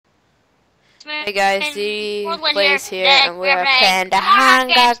Hey guys, D Portland Plays here, today. and we are playing the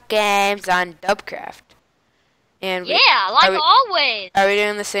Hunger Hunger Games on Dubcraft. And Yeah, like always. are we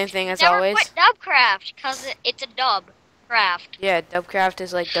doing the same thing as Never always? quit Dubcraft, because it's a dub craft. Yeah, Dubcraft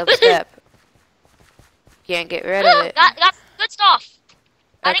is like dubstep. Can't get rid of it. Got some good stuff.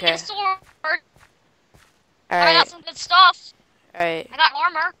 I didn't Okay. get a sword, but I got Alright, some good stuff. alright. I got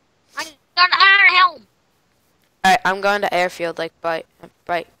armor. I got an iron helm. Alright, I'm going to airfield like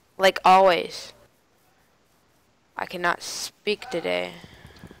always. I cannot speak today.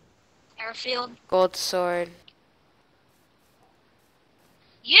 Airfield. Gold sword.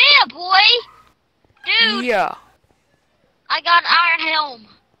 Yeah, boy. Dude, Yeah. I got an iron helm.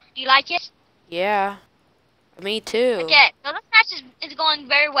 Do you like it? Yeah. Me too. Okay, so this match is going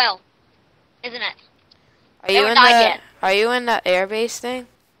very well, isn't it? Are you Never in died the yet. Are you in the airbase thing?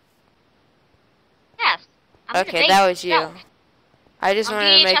 Yes. I'm in the Okay, base that was you. itself. I just Do wanted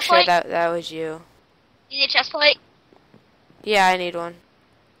you to need a make chest sure plate? that was you. You need a chest plate? Yeah, I need one.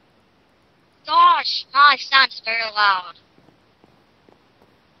 Gosh, my sound's very loud.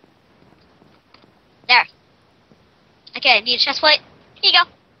 There. Okay, need a chest plate? Here you go.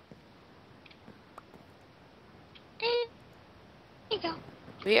 There you go.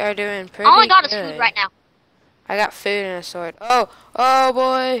 We are doing pretty All I got is good. food right now. I got food and a sword. Oh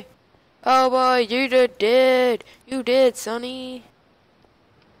boy. Oh boy, you did. You did, Sonny.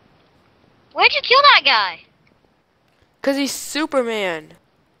 Where'd you kill that guy? 'Cause he's Superman.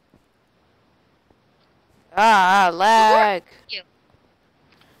 Lag. You.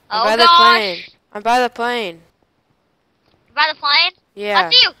 I'm Oh by the gosh. plane. I'm by the plane. You by the plane? Yeah. I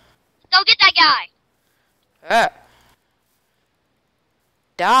see you. Go get that guy.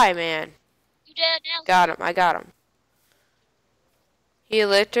 Die, man. You dead now? Got him. I got him. He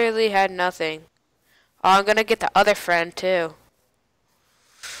literally had nothing. Oh, I'm gonna get the other friend too.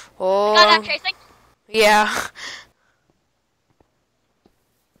 Got that Oh, tracing? yeah.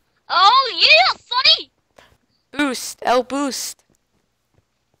 Oh yeah, Sonny! Boost. El Boost.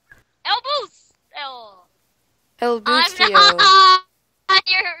 Elbows! Oh. El I'm Boostio. not.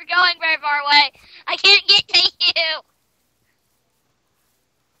 You're going very far away. I can't get to you.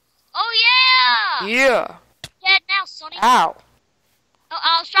 Oh yeah! Yeah. Dead now, Sonny. Ow. Oh,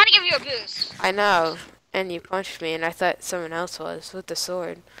 I was trying to give you a boost. I know. And you punched me, and I thought someone else was with the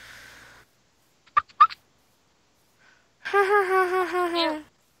sword. Yeah.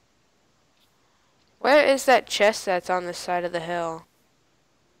 Where is that chest that's on the side of the hill?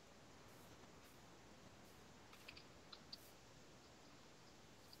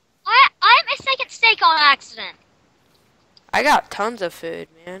 I made a second steak on accident. I got tons of food,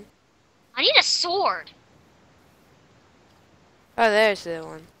 man. I need a sword. Oh, there's the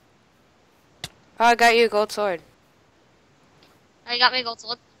one. Oh, I got you a gold sword. I got me a gold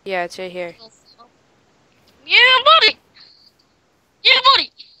sword. Yeah, it's right here. Yeah, buddy. Yeah,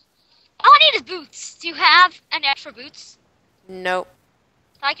 buddy. All I need is boots. Do you have any extra boots Nope.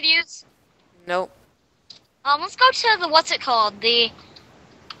 that I could use? Nope. Let's go to the what's it called? The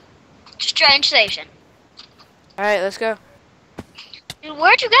strange station. Alright, let's go. Dude,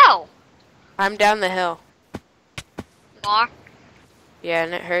 where'd you go? I'm down the hill. You are. Yeah,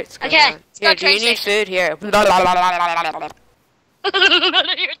 and it hurts. going Okay, on. let's go Here, to do you train need station. food? Here. You're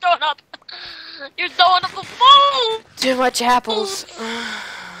throwing up. You're throwing up the phone. Too much apples.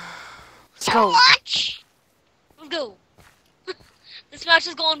 Let's Too go. much. Let's go. This match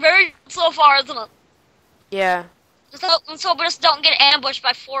is going very so far, isn't it? Yeah. Let's hope we just don't get ambushed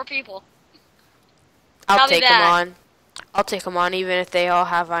by 4 people. I'll Probably take them bad. on. I'll take them on, even if they all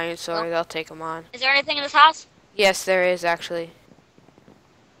have iron swords. I'll take them on. Is there anything in this house? Yes, there is actually.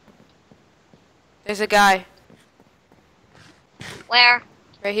 There's a guy Where?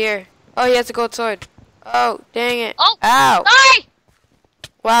 right here. Oh, he has a gold sword. Oh, dang it. Oh, Ow. sorry.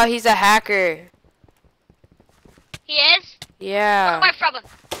 Wow, he's a hacker. He is? Yeah. Run away from him.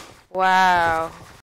 Wow.